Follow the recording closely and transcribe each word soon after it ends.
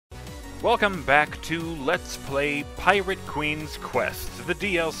Welcome back to Let's Play Pirate Queen's Quest, the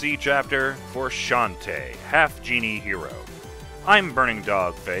DLC chapter for Shantae, Half-Genie Hero. I'm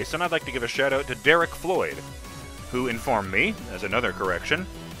BurningDogFace, and I'd like to give a shout out to Derek Floyd, who informed me, as another correction,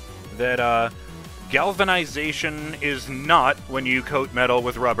 that galvanization is not when you coat metal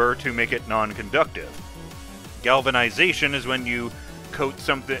with rubber to make it non-conductive. Galvanization is when you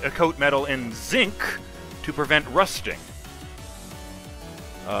coat metal in zinc to prevent rusting.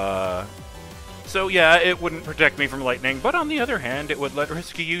 So yeah, it wouldn't protect me from lightning, but on the other hand, it would let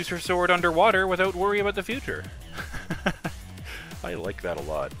Risky use her sword underwater without worry about the future. I like that a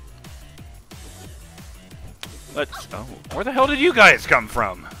lot. Oh, where the hell did you guys come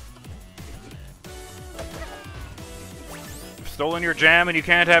from? I've stolen your jam and you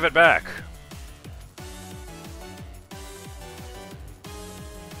can't have it back.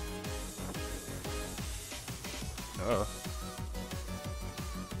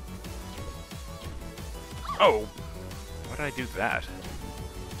 Oh, why did I do that?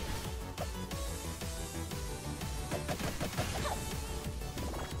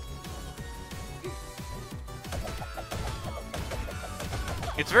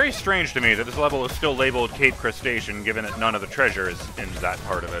 It's very strange to me that this level is still labeled Cape Crustacean, given that none of the treasure is in that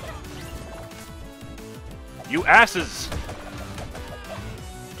part of it. You asses!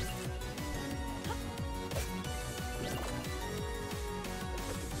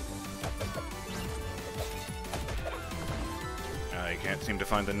 I can't seem to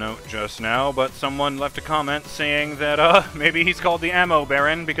find the note just now, but someone left a comment saying that, maybe he's called the Ammo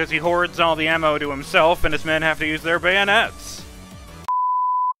Baron because he hoards all the ammo to himself and his men have to use their bayonets.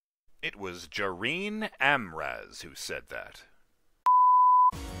 It was Jareen Amraz who said that.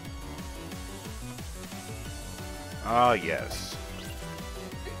 Ah, yes.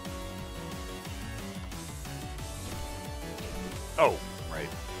 Oh, right.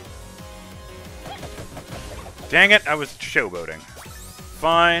 Dang it, I was showboating.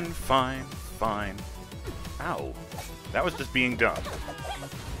 Fine, fine, fine. Ow. That was just being dumb.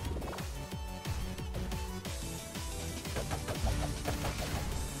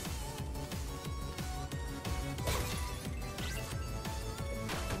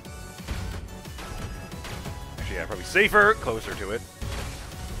 Actually, yeah, probably safer, closer to it.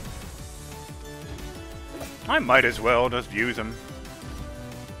 I might as well just use them.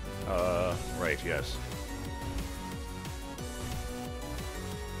 Right, yes.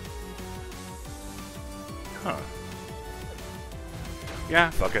 Huh. Yeah,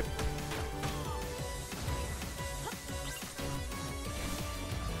 fuck it.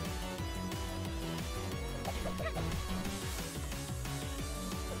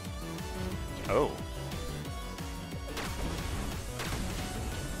 Oh.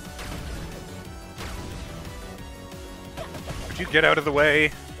 Could you get out of the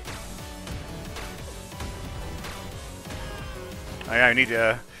way? I need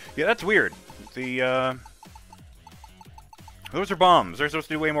to... Yeah, that's weird. The, those are bombs. They're supposed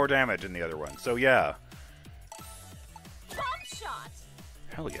to do way more damage than the other one. So, yeah. Bomb shot!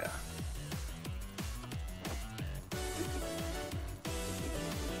 Hell yeah.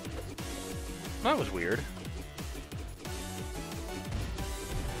 That was weird.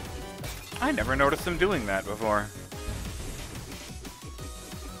 I never noticed them doing that before.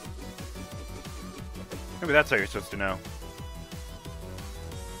 Maybe that's how you're supposed to know.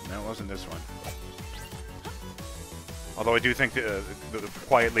 No, it wasn't this one. Although I do think the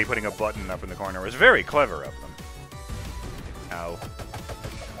quietly putting a button up in the corner was very clever of them. Ow.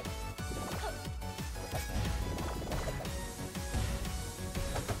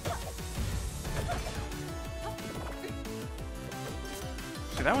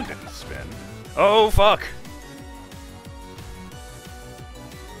 See, that one didn't spin. Oh, fuck!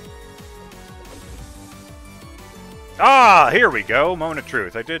 Ah, here we go. Moment of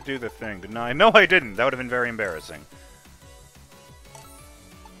truth. I did do the thing, didn't I? No, I didn't. That would have been very embarrassing.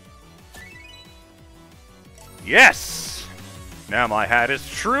 Yes! Now my hat is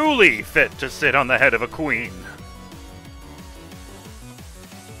truly fit to sit on the head of a queen.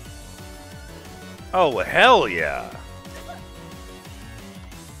 Oh, hell yeah.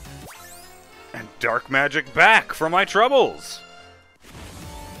 And dark magic back for my troubles.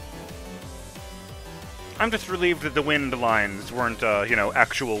 I'm just relieved that the wind lines weren't, you know,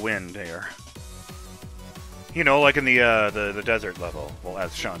 actual wind here. You know, like in the desert level. Well,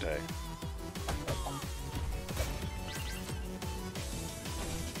 as Shantae.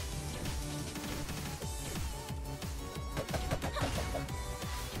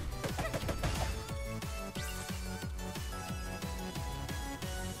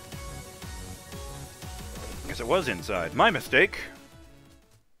 Guess it was inside. My mistake.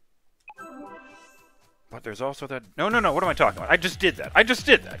 But there's also that... No, no, no, what am I talking about? I just did that. I just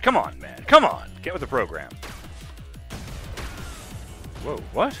did that. Come on, man. Come on. Get with the program. Whoa,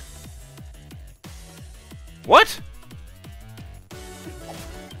 what? What?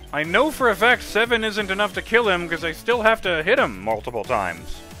 I know for a fact 7 isn't enough to kill him because I still have to hit him multiple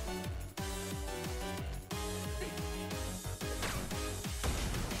times.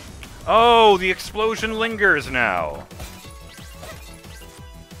 Oh, the explosion lingers now.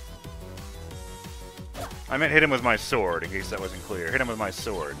 I meant hit him with my sword, in case that wasn't clear. Hit him with my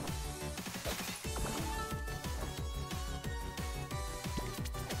sword.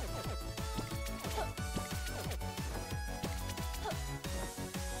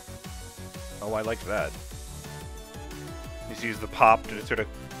 Oh, I like that. Just use the pop to sort of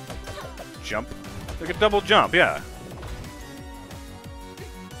jump. Like a double jump, yeah.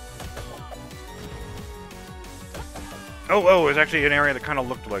 Oh, there's actually an area that kind of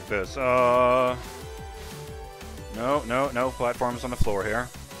looked like this. No platforms on the floor here.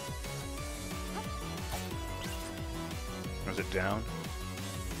 Or is it down?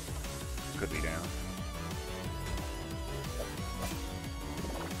 Could be down.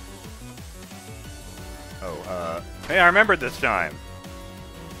 Oh, hey, I remembered this time.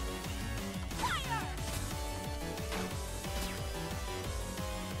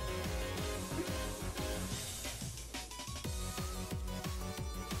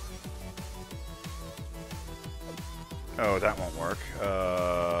 Oh, that won't work.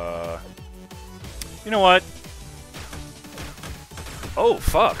 You know what? Oh,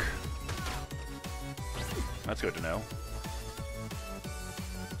 fuck. That's good to know.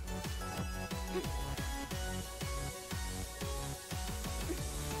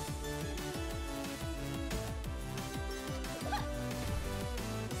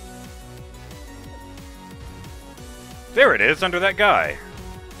 There it is, under that guy.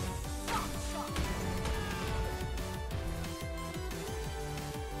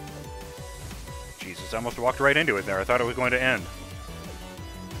 Jesus, I almost walked right into it there. I thought it was going to end.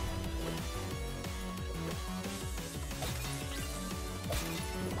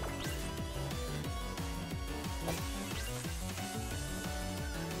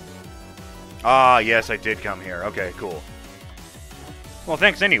 Ah, yes, I did come here. Okay, cool. Well,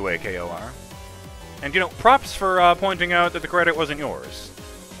 thanks anyway, KOR. And, you know, props for pointing out that the credit wasn't yours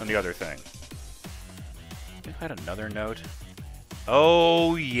on the other thing. I think I had another note.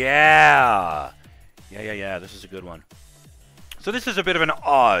 Oh, yeah! Yeah, this is a good one. So this is a bit of an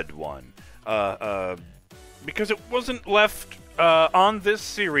odd one. Because it wasn't left on this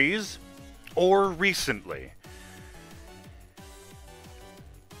series or recently.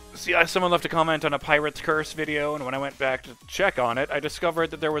 See, someone left a comment on a Pirate's Curse video, and when I went back to check on it, I discovered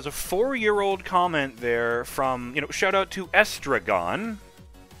that there was a 4-year-old comment there from, you know, shout out to Estragon,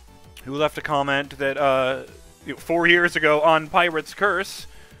 who left a comment that, 4 years ago on Pirate's Curse,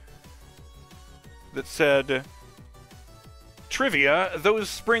 that said, trivia, those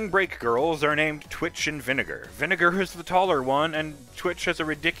Spring Break girls are named Twitch and Vinegar. Vinegar is the taller one, and Twitch has a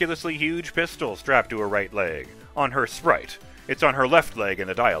ridiculously huge pistol strapped to her right leg, on her sprite. It's on her left leg in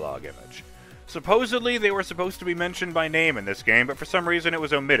the dialogue image. Supposedly, they were supposed to be mentioned by name in this game, but for some reason it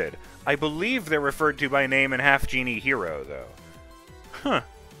was omitted. I believe they're referred to by name in Half-Genie Hero, though. Huh.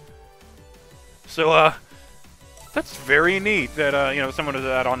 So, that's very neat that, you know, someone was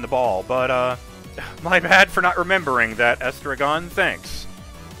that on the ball, but, my bad for not remembering that, Estragon. Thanks.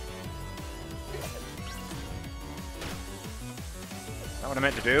 Is that what I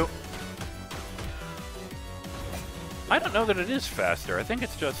meant to do? I don't know that it is faster. I think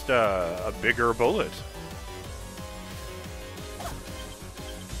it's just a bigger bullet.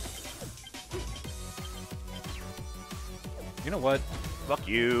 You know what? Fuck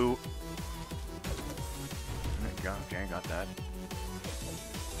you. Okay, got that.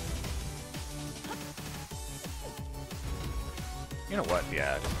 You know what?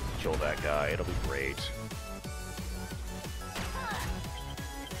 Yeah, just kill that guy. It'll be great.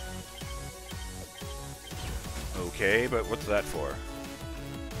 Okay, but what's that for?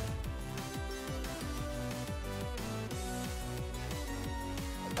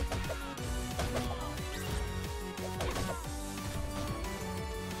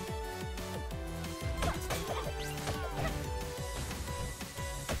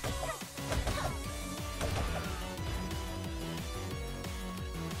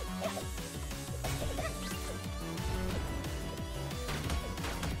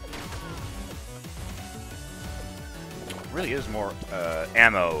 Really is more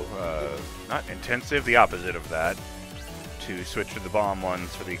ammo, not intensive, the opposite of that, to switch to the bomb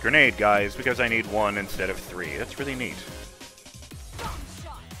ones for the grenade guys, because I need 1 instead of 3. That's really neat.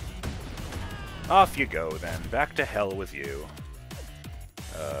 Off you go, then. Back to hell with you.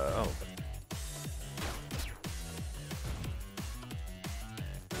 Oh.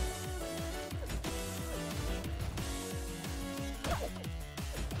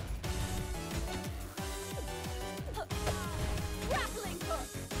 Grappling hook.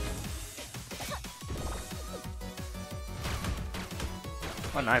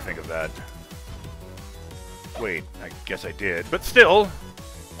 Why didn't I think of that? Wait, I guess I did, but still!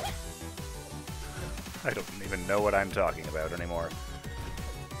 I don't even know what I'm talking about anymore.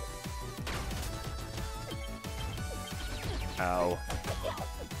 Ow.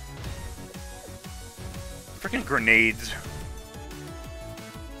 Freaking grenades.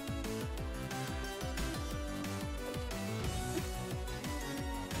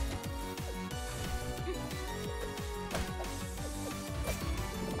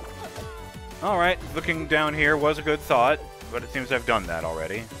 Alright, looking down here was a good thought, but it seems I've done that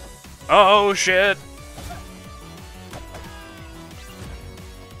already. Oh, shit!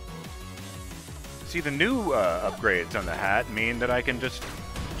 See, the new upgrades on the hat mean that I can just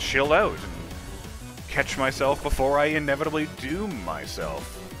chill out and catch myself before I inevitably doom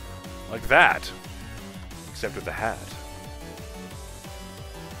myself. Like that. Except with the hat.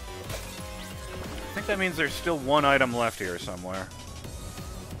 I think that means there's still one item left here somewhere.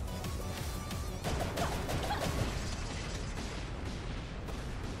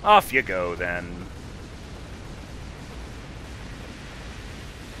 Off you go, then.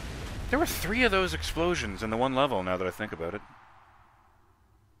 There were 3 of those explosions in the one level, now that I think about it.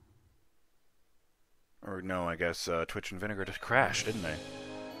 Or no, I guess Twitch and Vinegar just crashed, didn't they?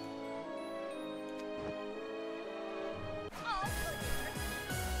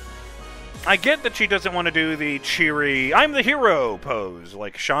 I get that she doesn't want to do the cheery, I'm the hero pose,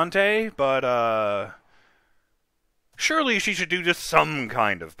 like Shantae, but, surely she should do just some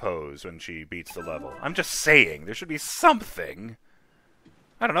kind of pose when she beats the level. I'm just saying, there should be something.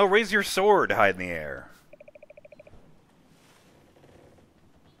 I don't know, raise your sword, hide in the air.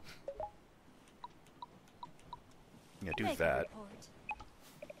 Yeah, do that.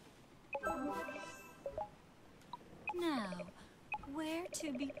 Now, where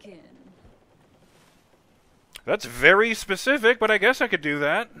to begin? That's very specific, but I guess I could do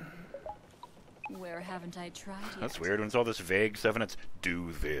that. Where haven't I tried yet? That's weird when it's all this vague stuff and it's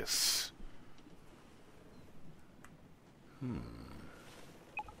do this.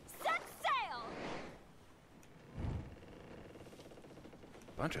 Set sail!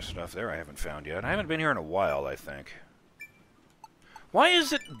 Bunch of stuff there I haven't found yet. I haven't been here in a while, I think. Why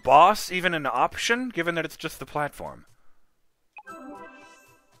is it boss even an option, given that it's just the platform?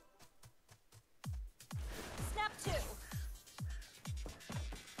 Snap 2.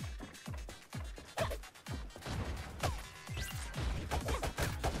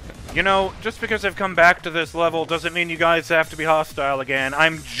 You know, just because I've come back to this level doesn't mean you guys have to be hostile again.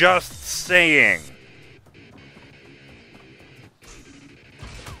 I'm just saying.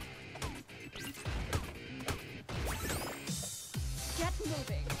 Get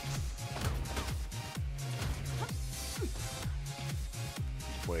moving.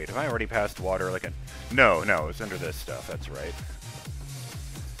 Wait, have I already passed water like a... No, it's under this stuff, that's right.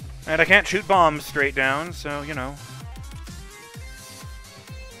 And I can't shoot bombs straight down, so, you know.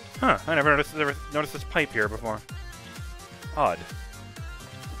 Huh, I never noticed this pipe here before. Odd.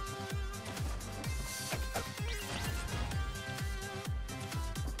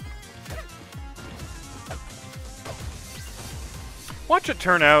 Watch it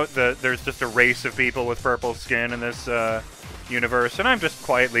turn out that there's just a race of people with purple skin in this universe, and I'm just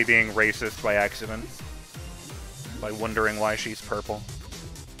quietly being racist by accident. By wondering why she's purple.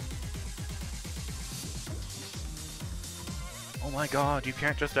 Oh my god, you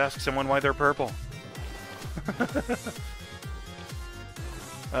can't just ask someone why they're purple.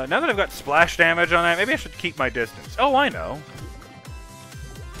 Now that I've got splash damage on that, maybe I should keep my distance. Oh, I know.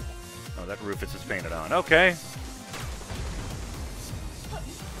 Oh, that Rufus is painted on. Okay.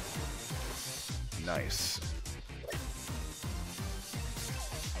 Nice.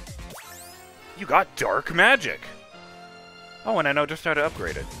 You got dark magic! Oh, and I know just how to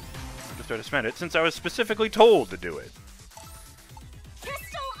upgrade it. Just how to spend it, since I was specifically told to do it.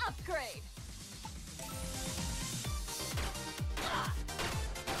 Pistol upgrade.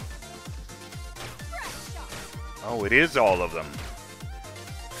 Fresh shot. Oh, it is all of them.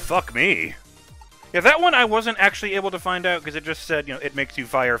 Fuck me. Yeah, that one I wasn't actually able to find out because it just said, you know, it makes you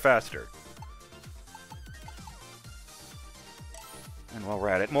fire faster. And while we're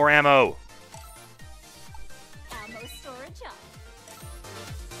at it, more ammo! Ammo storage up.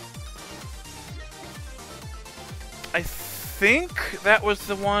 I think that was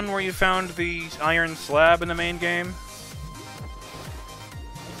the one where you found the iron slab in the main game.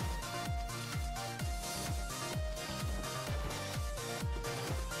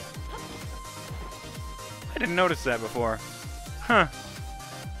 I didn't notice that before. Huh.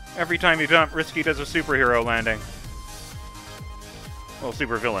 Every time you jump, Risky does a superhero landing. Well,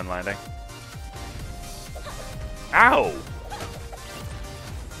 supervillain landing. Ow!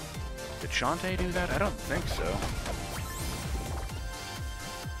 Did Shantae do that? I don't think so.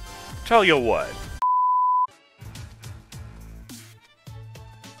 Tell you what.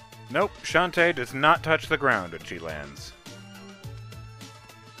 Nope, Shantae does not touch the ground when she lands.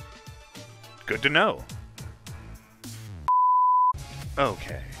 Good to know.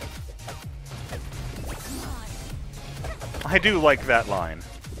 Okay. I do like that line.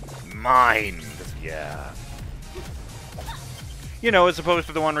 Mind. Yeah. You know, as opposed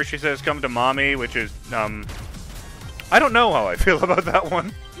to the one where she says, come to mommy, which is, I don't know how I feel about that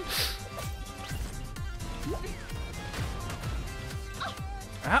one.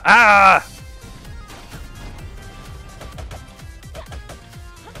 Ah!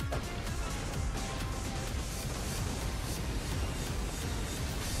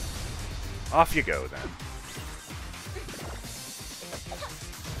 Off you go, then.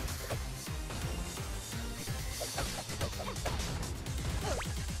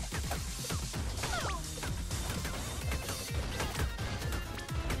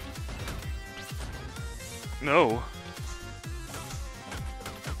 No.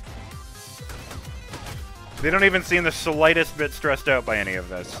 They don't even seem the slightest bit stressed out by any of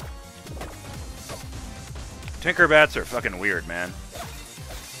this. Tinkerbats are fucking weird, man.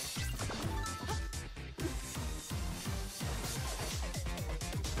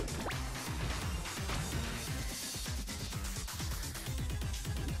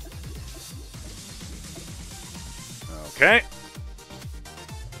 Okay.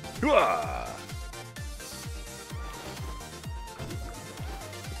 Hooah!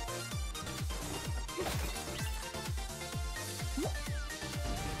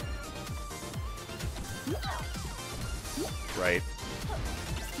 Right.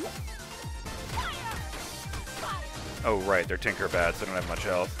 Oh, right, they're Tinkerbats. They don't have much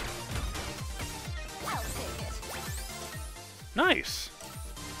health. Nice!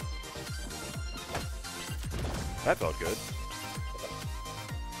 That felt good.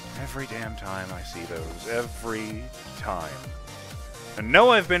 Every damn time I see those. Every time. I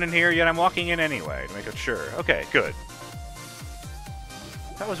know I've been in here, yet I'm walking in anyway, to make it sure. Okay, good.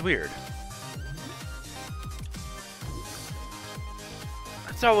 That was weird.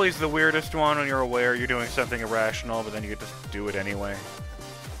 It's always the weirdest one when you're aware you're doing something irrational, but then you just do it anyway.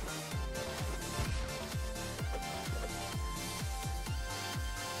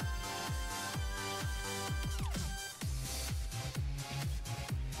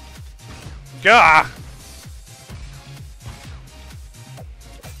 Gah!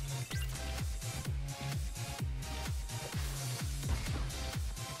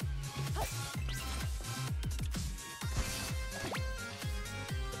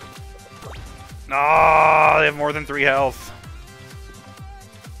 Ah, they have more than 3 health.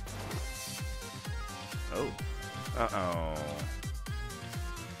 Oh. Uh-oh.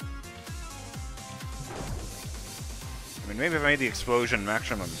 I mean, maybe if I made the explosion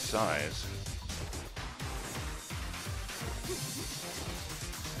maximum size.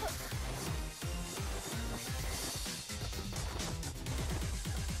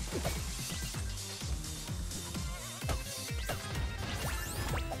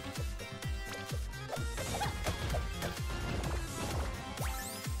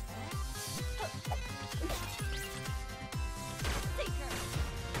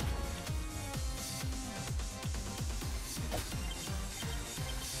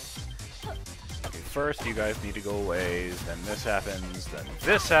 First, you guys need to go away, then this happens, then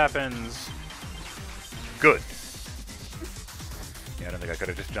this happens. Good. Yeah, I don't think I could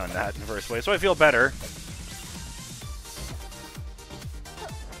have just done that in the first place, so I feel better.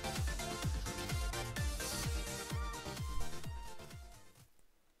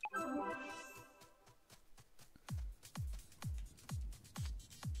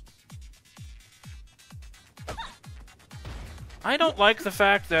 I don't like the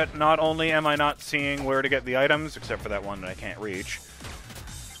fact that not only am I not seeing where to get the items, except for that one that I can't reach,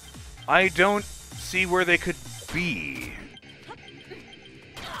 I don't see where they could be.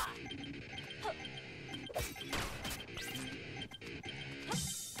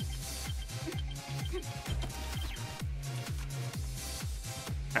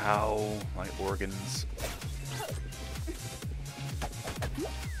 Ow, my organs.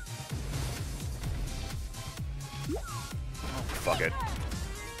 fuck it.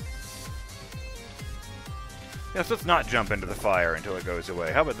 Yes, let's not jump into the fire until it goes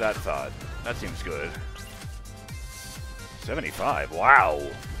away. How about that thought? That seems good. 75, wow!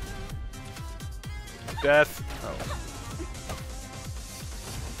 Death. Oh.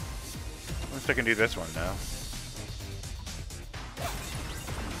 At least I can do this one now.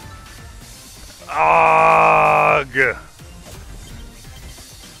 Ugh!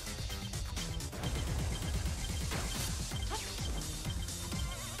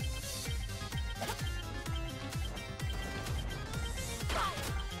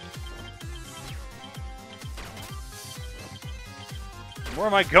 Where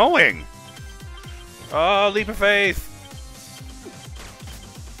am I going? Oh, leap of faith!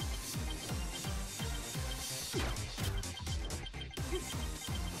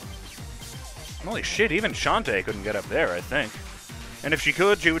 Holy shit, even Shantae couldn't get up there, I think. And if she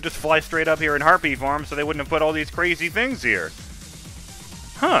could, she would just fly straight up here in Harpy form, so they wouldn't have put all these crazy things here.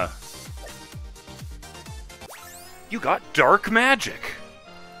 Huh. You got dark magic!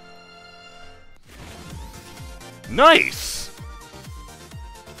 Nice!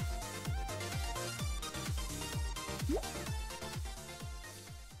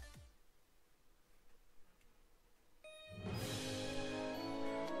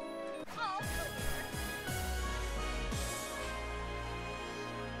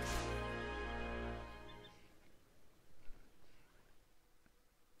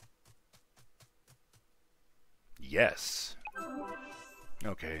 Yes.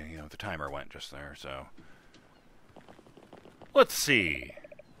 Okay, you know, the timer went just there, so... Let's see.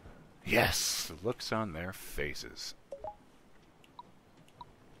 Yes, the looks on their faces.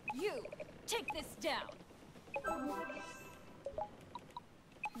 You take this down.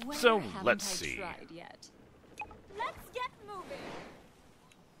 So, Where let's haven't I see. tried yet? Let's get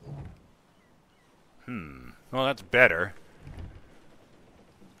moving. Well, that's better.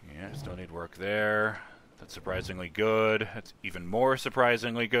 Yeah, still need work there. That's surprisingly good. That's even more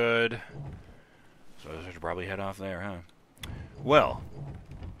surprisingly good. So I should probably head off there, huh? Well,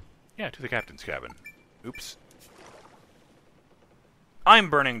 yeah, to the captain's cabin. Oops.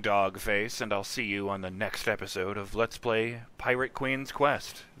 I'm BurningDogFace, and I'll see you on the next episode of Let's Play Pirate Queen's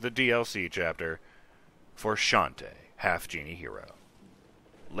Quest, the DLC chapter for Shantae, Half-Genie Hero.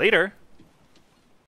 Later!